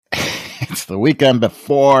It's the weekend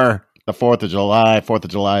before the 4th of July. 4th of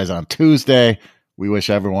July is on Tuesday. We wish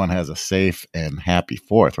everyone has a safe and happy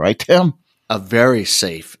 4th, right, Tim? A very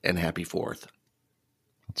safe and happy 4th.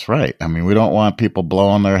 That's right. I mean, we don't want people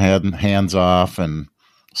blowing their hands off and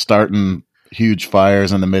starting huge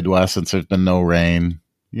fires in the Midwest since there's been no rain.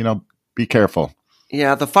 Be careful.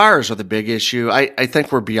 Yeah, the fires are the big issue. I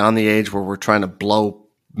think we're beyond the age where we're trying to blow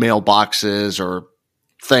mailboxes or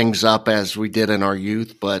things up as we did in our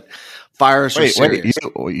youth, but fires are serious.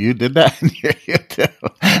 Wait, you did that?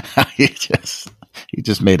 You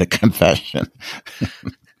just made a confession.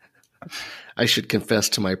 I should confess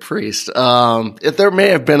to my priest. If there may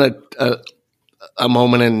have been a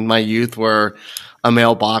moment in my youth where a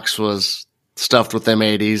mailbox was stuffed with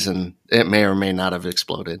M80s and it may or may not have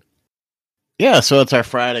exploded. Yeah, so it's our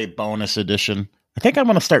Friday bonus edition. I think I'm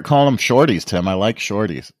going to start calling them Shorties, Tim. I like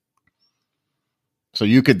Shorties. So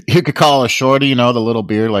you could call a Shorty, the little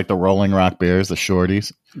beer, like the Rolling Rock beers, the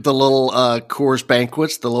Shorties. The little Coors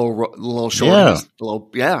Banquets, the little Shorties.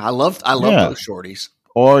 Yeah. I love those Shorties.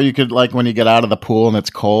 Or you could, like, when you get out of the pool and it's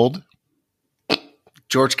cold.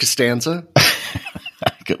 George Costanza.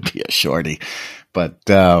 Could be a Shorty. But,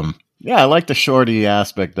 I like the Shorty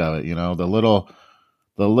aspect of it, the little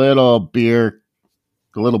beer.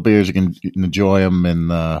 The little beers, you can enjoy them in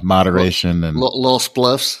moderation. And little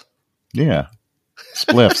spliffs. Yeah.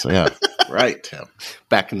 Spliffs, yeah. Right, Tim.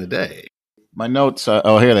 Back in the day. My notes, here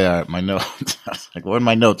they are, my notes. I was like, where'd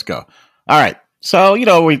my notes go? All right. So,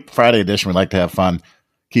 Friday edition, we like to have fun.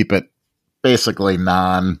 Keep it basically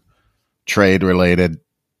non-trade related.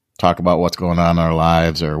 Talk about what's going on in our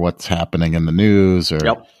lives or what's happening in the news or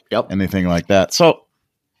anything like that. So,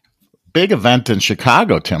 big event in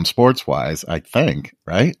Chicago, Tim, sports-wise, I think,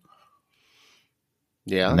 right?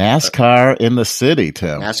 Yeah. NASCAR in the city,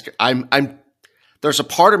 Tim. NASCAR. There's a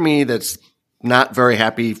part of me that's not very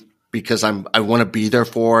happy because I want to be there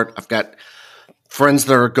for it. I've got friends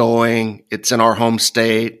that are going. It's in our home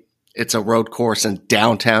state. It's a road course in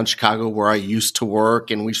downtown Chicago where I used to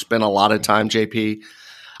work, and we spent a lot of time, JP.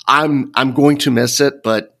 I'm going to miss it,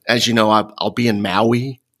 but as you know, I'll be in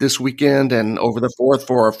Maui this weekend and over the 4th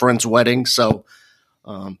for our friend's wedding. So,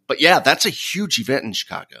 but yeah, that's a huge event in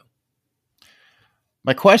Chicago.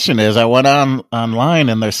 My question is, I went online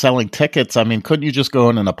and they're selling tickets. I mean, couldn't you just go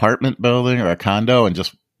in an apartment building or a condo and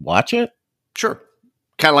just watch it? Sure.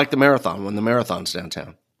 Kind of like the marathon when the marathon's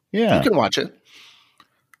downtown. Yeah. You can watch it.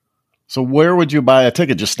 So where would you buy a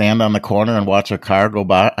ticket? Just stand on the corner and watch a car go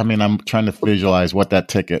by? I mean, I'm trying to visualize what that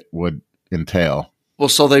ticket would entail. Well,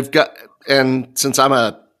 so they've got, and since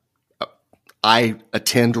I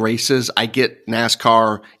attend races, I get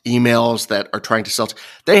NASCAR emails that are trying to sell.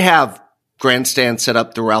 They have grandstands set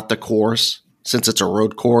up throughout the course. Since it's a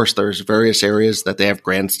road course, there's various areas that they have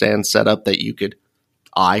grandstands set up that you could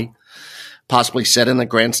possibly sit in the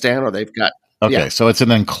grandstand, or they've got. Okay, yeah. So it's an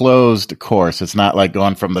enclosed course. It's not like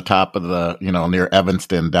going from the top of the, near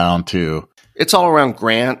Evanston down to. It's all around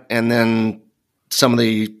Grant and then some of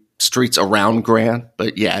the streets around Grant.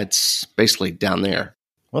 But yeah, it's basically down there.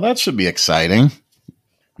 Well, that should be exciting.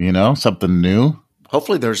 Something new.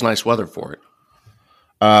 Hopefully there's nice weather for it.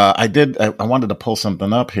 I wanted to pull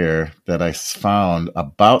something up here that I found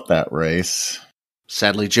about that race.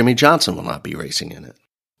 Sadly, Jimmy Johnson will not be racing in it.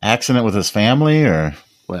 Accident with his family, or?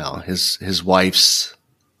 Well, his wife's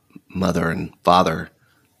mother and father,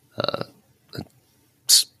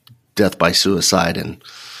 death by suicide and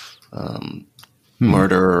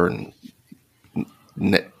murder, and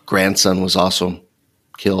grandson was also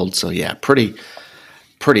killed. So yeah, pretty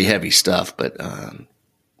heavy stuff. But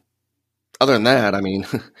other than that, I mean,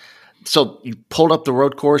 so you pulled up the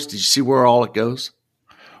road course. Did you see where all it goes?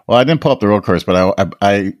 Well, I didn't pull up the road course, but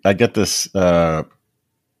I get this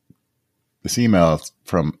this email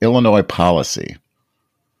from Illinois Policy,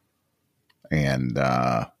 and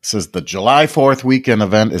says the July 4th weekend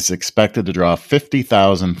event is expected to draw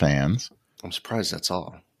 50,000 fans. I'm surprised that's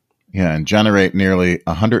all. Yeah, and generate nearly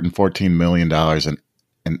 $114 million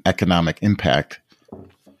in economic impact,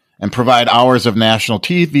 and provide hours of national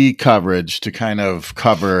TV coverage to kind of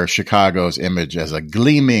cover Chicago's image as a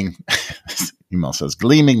gleaming, email says,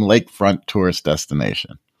 gleaming lakefront tourist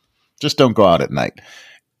destination. Just don't go out at night.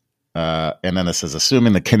 And then it says,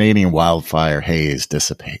 assuming the Canadian wildfire haze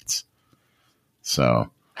dissipates. So.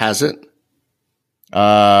 Has it?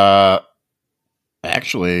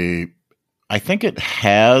 Actually, I think it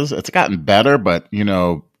has. It's gotten better, but,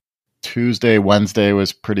 Tuesday, Wednesday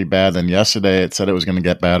was pretty bad. Then yesterday it said it was going to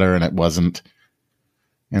get better, and it wasn't.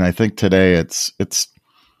 And I think today it's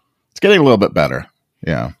getting a little bit better.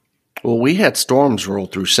 Yeah. Well, we had storms roll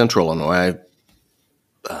through central Illinois.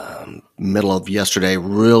 middle of yesterday,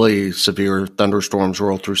 really severe thunderstorms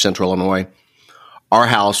rolled through central Illinois. Our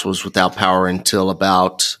house was without power until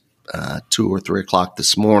about 2 or 3 o'clock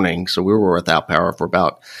this morning. So we were without power for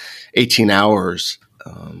about 18 hours.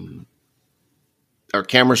 Our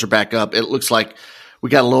cameras are back up. It looks like we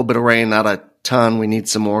got a little bit of rain, not a ton. We need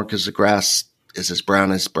some more because the grass is as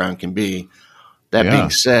brown can be. That being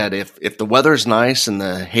said, if the weather's nice and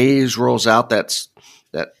the haze rolls out, that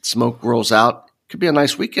smoke rolls out, it could be a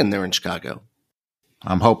nice weekend there in Chicago.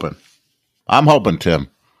 I'm hoping, Tim.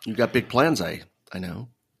 You got big plans, I know.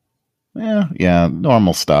 Yeah,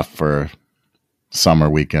 normal stuff for summer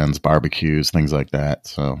weekends, barbecues, things like that.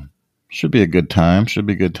 So should be a good time.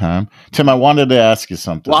 Tim, I wanted to ask you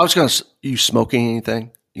something. Well, I was going to. You smoking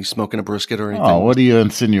anything? You smoking a brisket or anything? Oh, what are you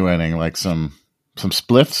insinuating? Like some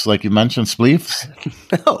spliffs, like you mentioned, spleefs?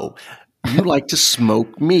 No, you like to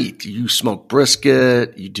smoke meat. You smoke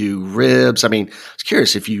brisket. You do ribs. I mean, I was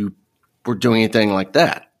curious if you were doing anything like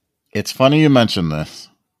that. It's funny you mentioned this,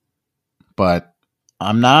 but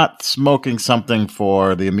I'm not smoking something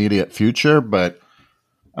for the immediate future, but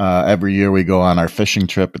every year we go on our fishing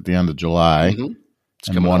trip at the end of July. Mm-hmm.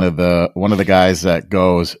 And one of the guys that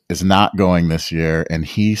goes is not going this year, and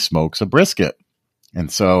he smokes a brisket.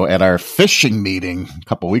 And so at our fishing meeting a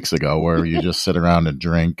couple weeks ago, where you just sit around and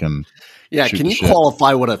drink and can you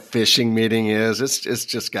qualify what a fishing meeting is? It's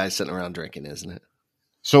just guys sitting around drinking, isn't it?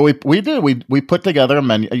 So we put together a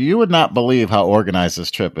menu. You would not believe how organized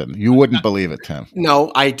this trip is. You wouldn't believe it, Tim.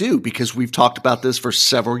 No, I do, because we've talked about this for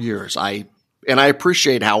several years. I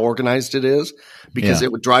appreciate how organized it is, because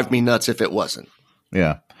it would drive me nuts if it wasn't.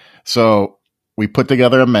 Yeah. So we put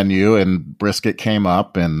together a menu, and brisket came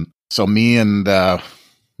up, and so me and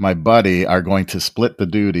my buddy are going to split the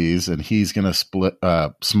duties, and he's going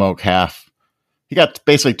to smoke half. He got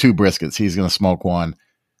basically 2 briskets. He's going to smoke one.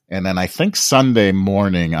 And then I think Sunday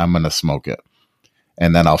morning I'm going to smoke it,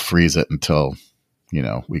 and then I'll freeze it until,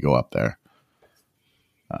 we go up there.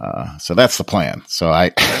 So that's the plan. So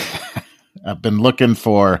I've been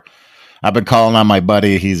calling on my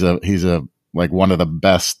buddy. He's a like one of the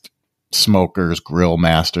best smokers, grill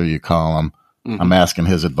master, you call him. Mm-hmm. I'm asking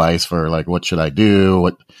his advice for like, what should I do?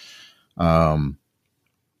 What kind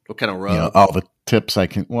of rub? All the tips I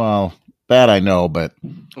can. Well, that I know, but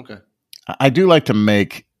okay. I do like to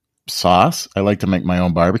make sauce. I like to make my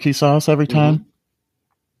own barbecue sauce every time. Mm-hmm.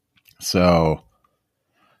 So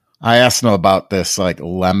I asked him about this like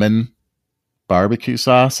lemon barbecue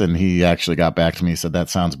sauce, and he actually got back to me. He said that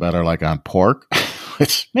sounds better like on pork,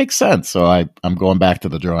 which makes sense. So I'm going back to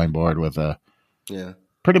the drawing board with a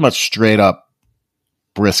pretty much straight up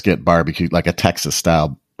brisket barbecue, like a Texas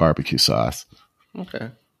style barbecue sauce. Okay.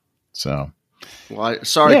 So, well,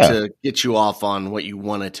 sorry to get you off on what you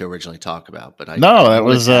wanted to originally talk about, but it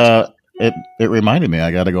reminded me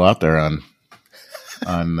I got to go out there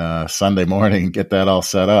on Sunday morning and get that all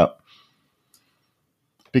set up,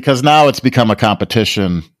 because now it's become a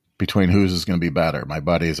competition between whose is going to be better, my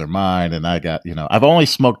buddies or mine. And I got, I've only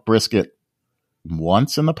smoked brisket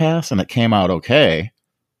once in the past, and it came out okay.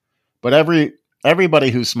 But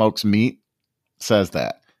everybody who smokes meat says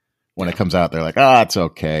that. When it comes out, they're like, it's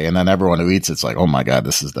okay. And then everyone who eats it's like, oh my God,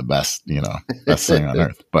 this is the best, best thing on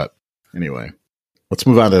earth. But anyway, let's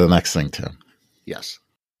move on to the next thing, Tim. Yes.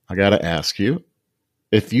 I got to ask you,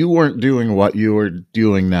 if you weren't doing what you are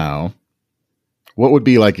doing now, what would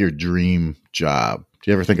be like your dream job? Do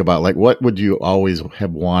you ever think about like, what would you always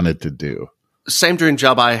have wanted to do? Same dream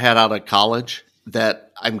job I had out of college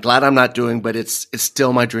that I'm glad I'm not doing, but it's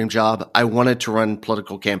still my dream job. I wanted to run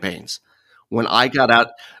political campaigns. When I got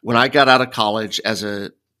out of college as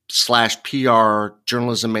a /PR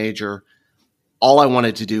journalism major, all I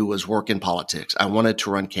wanted to do was work in politics. I wanted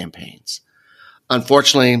to run campaigns.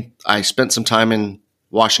 Unfortunately, I spent some time in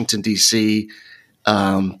Washington, D.C.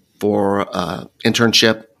 For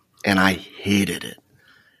internship, and I hated it.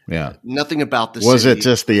 Yeah. Nothing about the Was city. it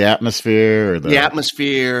just the atmosphere? Or the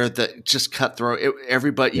atmosphere, just cutthroat.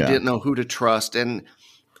 Everybody, you didn't know who to trust. And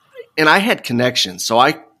I had connections. So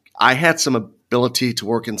I had some ability to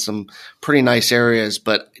work in some pretty nice areas,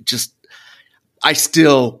 but I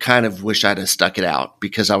still kind of wish I'd have stuck it out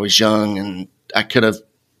because I was young and I could have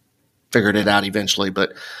figured it out eventually.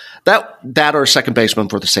 But that or second baseman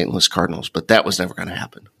for the St. Louis Cardinals, but that was never going to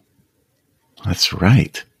happen. That's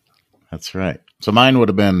right. So mine would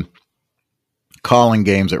have been calling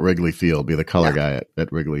games at Wrigley Field, be the color guy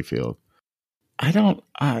at Wrigley Field.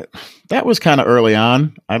 That was kind of early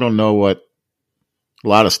on. I don't know what a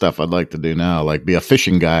lot of stuff I'd like to do now, like be a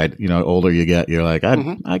fishing guide. Older you get, you're like,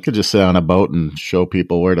 I could just sit on a boat and show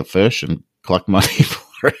people where to fish and collect money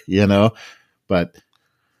for it, But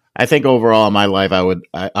I think overall in my life,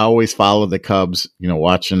 I always followed the Cubs,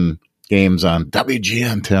 watching games on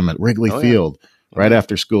WGN, Tim, at Wrigley Field. Right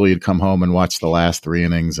after school, you'd come home and watch the last 3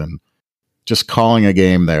 innings, and just calling a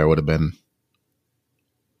game there would have been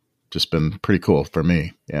pretty cool for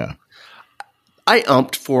me. Yeah. I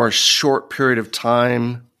umped for a short period of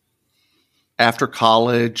time after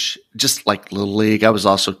college, just like Little League. I was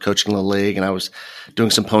also coaching Little League, and I was doing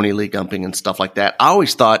some Pony League umping and stuff like that. I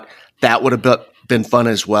always thought that would have been fun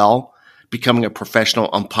as well, becoming a professional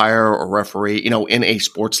umpire or referee, in a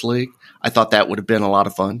sports league. I thought that would have been a lot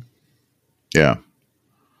of fun. Yeah.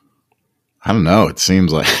 I don't know. It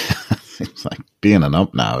seems like being an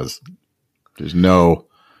ump now there's no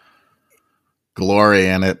glory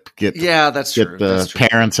in it. That's true. Get the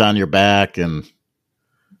parents on your back, and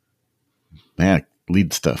man, it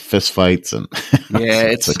leads to fist fights and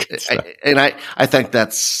I think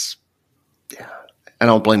that's. I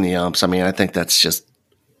don't blame the umps. I mean, I think that's just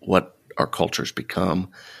what our culture's become.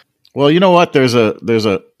 Well, you know what? There's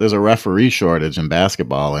a referee shortage in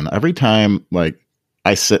basketball, and every time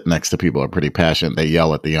I sit next to people who are pretty passionate, they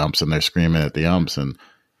yell at the umps and they're screaming at the umps, and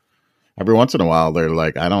every once in a while they're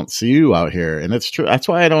like, "I don't see you out here," and it's true. That's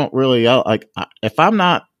why I don't really yell. If I'm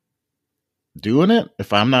not doing it,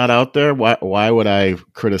 if I'm not out there, why would I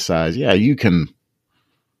criticize? Yeah, you can.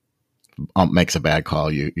 Ump makes a bad call.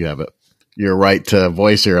 You have your right to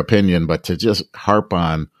voice your opinion, but to just harp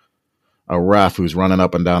on a ref who's running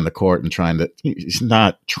up and down the court and he's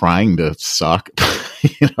not trying to suck.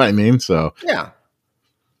 You know what I mean? So yeah.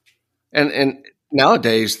 And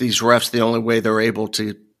nowadays, these refs, the only way they're able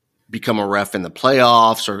to become a ref in the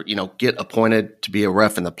playoffs, or get appointed to be a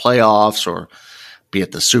ref in the playoffs, or be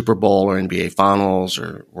at the Super Bowl or NBA Finals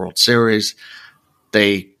or World Series,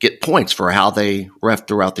 they get points for how they ref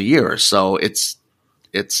throughout the year. So it's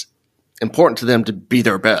important to them to be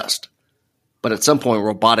their best. But at some point,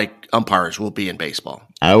 robotic umpires will be in baseball.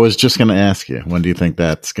 I was just going to ask you, when do you think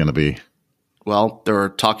that's going to be? Well, they're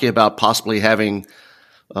talking about possibly having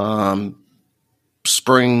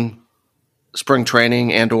spring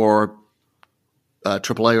training and or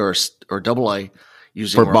AAA or AA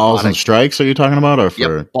using for balls and strikes. Are you talking about, or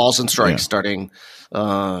for balls and strikes starting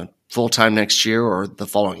full time next year or the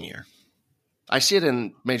following year? I see it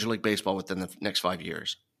in Major League Baseball within the next 5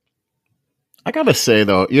 years. I gotta say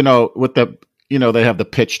though, with the they have the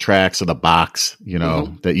pitch tracks of the box,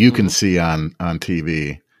 that you can see on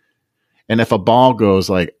TV, and if a ball goes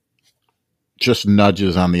just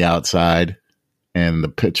nudges on the outside, and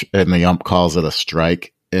the ump calls it a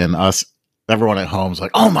strike, and everyone at home's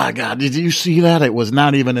like, "Oh my God, did you see that? It was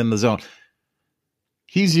not even in the zone."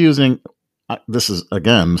 He's using this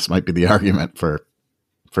might be the argument for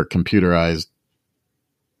computerized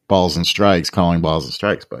balls and strikes, calling balls and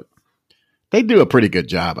strikes, but they do a pretty good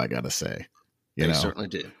job, I gotta say. They certainly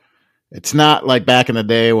do. It's not like back in the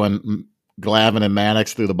day when Glavine and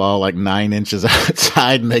Maddox threw the ball 9 inches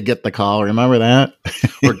outside and they get the call. Remember that?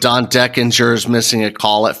 Or Don Deckinger's missing a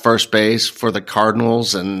call at first base for the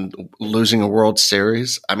Cardinals and losing a World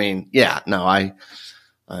Series. I mean,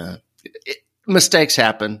 mistakes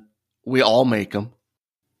happen. We all make them.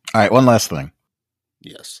 All right, one last thing.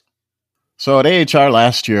 Yes. So at AHR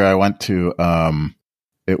last year, I went to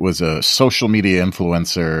it was a social media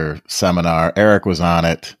influencer seminar. Eric was on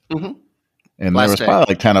it. Mm-hmm. And there was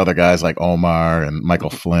probably 10 other guys like Omar and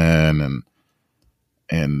Michael Flynn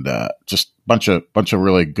and just bunch of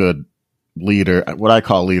really good what I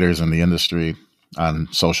call leaders in the industry on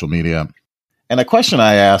social media. And a question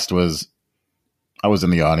I asked was, I was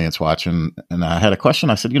in the audience watching, and I had a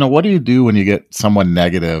question. I said, what do you do when you get someone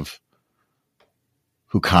negative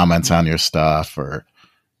who comments on your stuff?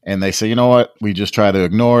 And they say, you know what? We just try to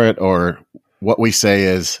ignore it, or what we say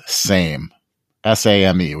is same.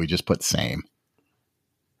 SAME. We just put same.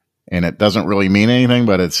 And it doesn't really mean anything,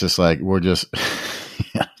 but it's just we're just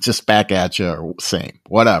just back at you, or same,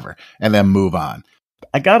 whatever, and then move on.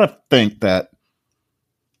 I got to think that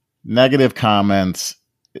negative comments,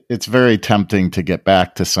 it's very tempting to get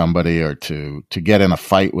back to somebody or to get in a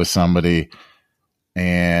fight with somebody.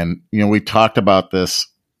 And, we talked about this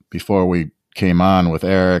before we came on with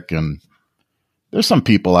Eric, and there's some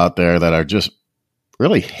people out there that are just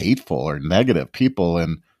really hateful or negative people.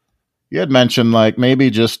 And you had mentioned maybe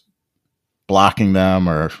just blocking them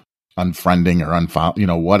or unfriending or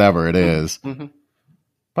unfollow, whatever it is. Mm-hmm.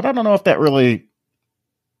 But I don't know if that really,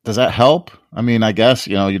 does that help? I mean, I guess,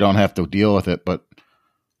 you don't have to deal with it, but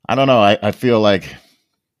I don't know. I feel like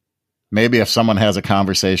maybe if someone has a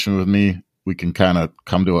conversation with me, we can kind of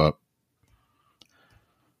come to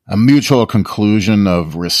a mutual conclusion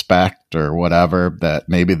of respect or whatever, that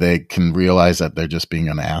maybe they can realize that they're just being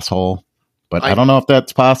an asshole. But I don't know if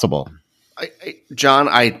that's possible. John,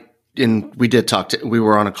 we did talk we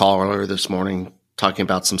were on a call earlier this morning talking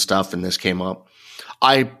about some stuff, and this came up.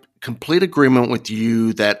 I complete agreement with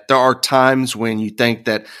you that there are times when you think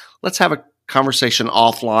that let's have a conversation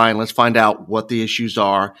offline. Let's find out what the issues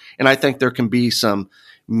are. And I think there can be some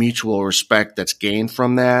mutual respect that's gained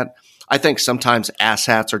from that. I think sometimes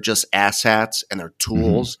asshats are just asshats and they're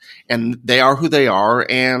tools and they are who they are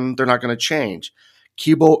and they're not going to change.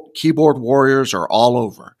 Keyboard warriors are all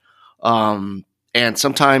over. And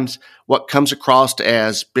sometimes what comes across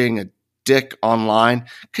as being a dick online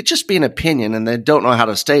could just be an opinion and they don't know how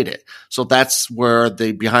to state it. So that's where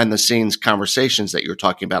the behind the scenes conversations that you're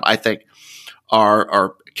talking about, I think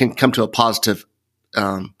can come to a positive,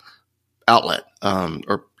 outlet,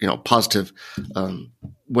 or, positive,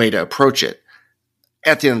 way to approach it.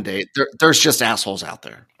 At the end of the day, there's just assholes out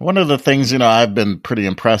there. One of the things, I've been pretty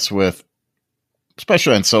impressed with,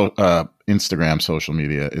 especially on Instagram, social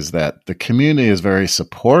media, is that the community is very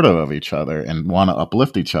supportive of each other and want to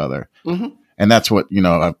uplift each other. Mm-hmm. And that's what,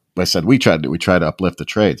 I said, we try to uplift the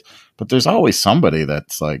trades, but there's always somebody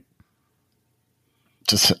that's like,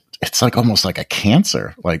 it's like almost like a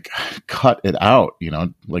cancer, like cut it out,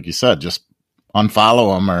 like you said, just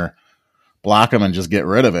unfollow them or block them and just get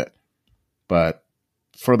rid of it. But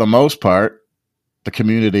for the most part, the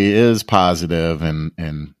community is positive and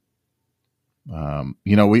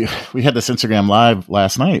we had this Instagram live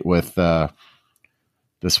last night with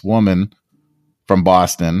this woman from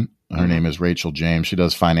Boston. Her name is Rachel James. She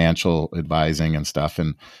does financial advising and stuff.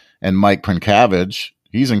 And Mike Prinkavage,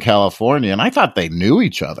 he's in California. And I thought they knew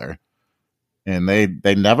each other. And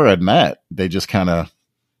they never had met. They just kind of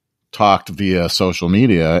talked via social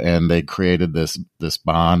media and they created this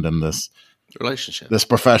bond and this relationship, this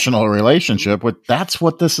professional relationship. That's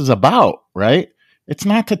what this is about, right? It's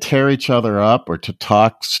not to tear each other up or to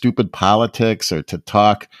talk stupid politics or to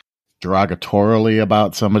talk derogatorily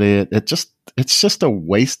about somebody. It's just a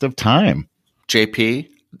waste of time. JP,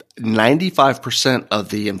 95% of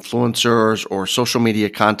the influencers or social media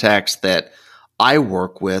contacts that I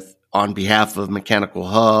work with on behalf of Mechanical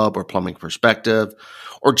Hub or Plumbing Perspective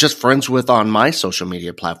or just friends with on my social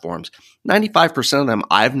media platforms, 95% of them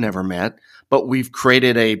I've never met, but we've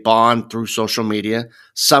created a bond through social media,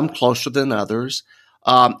 some closer than others.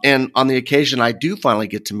 And on the occasion I do finally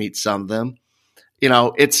get to meet some of them,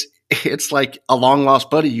 it's like a long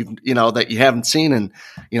lost buddy that you haven't seen in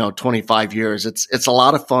 25 years. It's a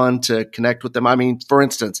lot of fun to connect with them. I mean, for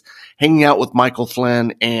instance, hanging out with Michael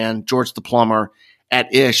Flynn and George the Plumber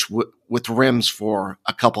at Ish with rims for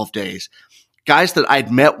a couple of days, guys that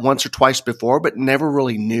I'd met once or twice before but never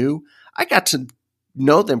really knew. I got to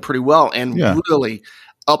know them pretty well and really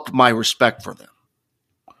upped my respect for them.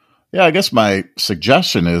 Yeah, I guess my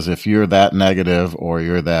suggestion is if you're that negative or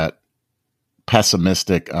you're that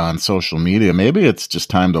pessimistic on social media, maybe it's just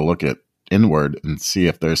time to look at inward and see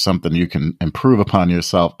if there's something you can improve upon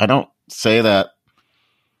yourself. I don't say that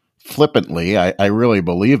flippantly. I really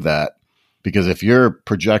believe that because if you're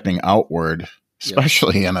projecting outward,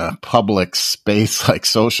 especially in a public space like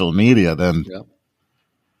social media, then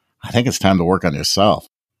I think it's time to work on yourself.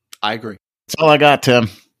 I agree. That's all I got, Tim.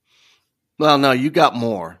 Well, no, you got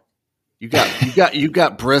more. You got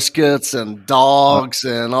briskets and dogs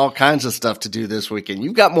and all kinds of stuff to do this weekend.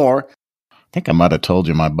 You got more. I think I might have told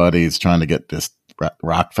you my buddy's trying to get this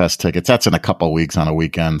Rockfest tickets. That's in a couple of weeks on a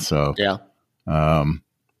weekend. So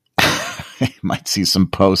might see some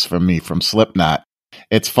posts from me from Slipknot.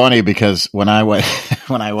 It's funny because when I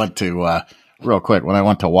went to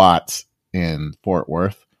Watts in Fort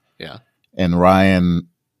Worth, and Ryan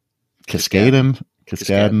Cascaden,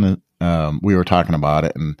 we were talking about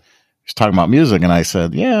it and he's talking about music, and I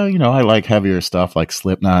said, I like heavier stuff like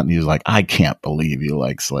Slipknot. And he was like, I can't believe you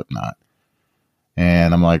like Slipknot.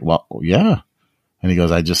 And I'm like, well, yeah. And he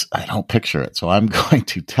goes, I don't picture it. So I'm going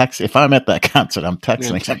to text. If I'm at that concert, I'm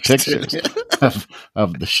texting him pictures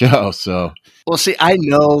of the show. So, well, see, I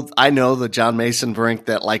know the John Mason Brink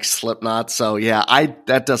that likes Slipknot. So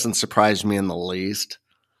that doesn't surprise me in the least.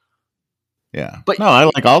 Yeah. But no, I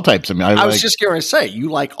like all types of music. I was just going to say, you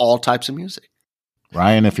like all types of music.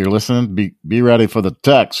 Ryan, if you're listening, be ready for the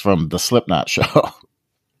text from the Slipknot show.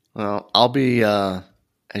 Well, I'll be, as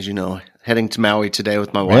you know, heading to Maui today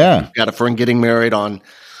with my wife. Yeah. We've got a friend getting married on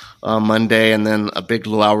Monday and then a big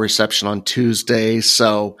luau reception on Tuesday.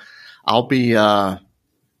 So I'll be,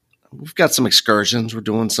 we've got some excursions. We're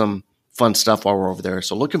doing some fun stuff while we're over there.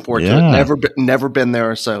 So looking forward to it. Never been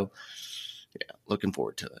there. So looking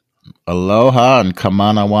forward to it. Aloha and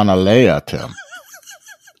kamana wana lea, Tim.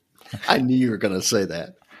 I knew you were going to say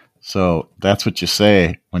that. So that's what you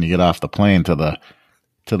say when you get off the plane to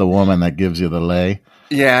to the woman that gives you the lay.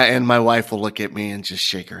 Yeah, and my wife will look at me and just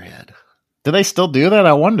shake her head. Do they still do that?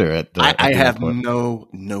 I wonder. I have no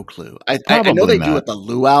clue. I know Probably they do not. at the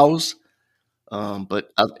luau's,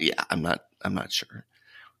 but yeah, I'm not sure.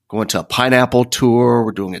 Going to a pineapple tour.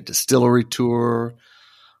 We're doing a distillery tour.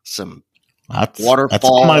 Some waterfalls. That's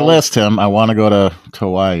on my list, Tim. I want to go to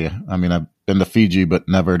Hawaii. I mean, I've been to Fiji, but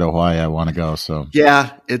never to Hawaii. I want to go. So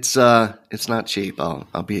yeah, it's not cheap. I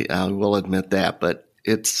will admit that, but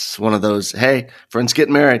it's one of those. Hey, friends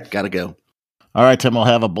getting married, got to go. All right, Tim, we'll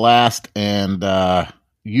have a blast, and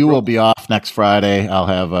you will be off next Friday. I'll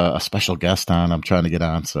have a special guest on. I'm trying to get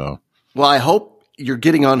on. So, well, I hope you're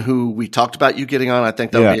getting on who we talked about you getting on. I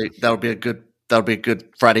think that'll be a good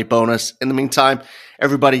Friday bonus. In the meantime,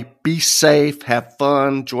 everybody be safe, have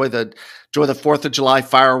fun, enjoy the 4th of July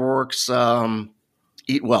fireworks.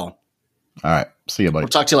 Eat well. All right, see you, buddy. We'll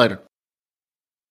talk to you later.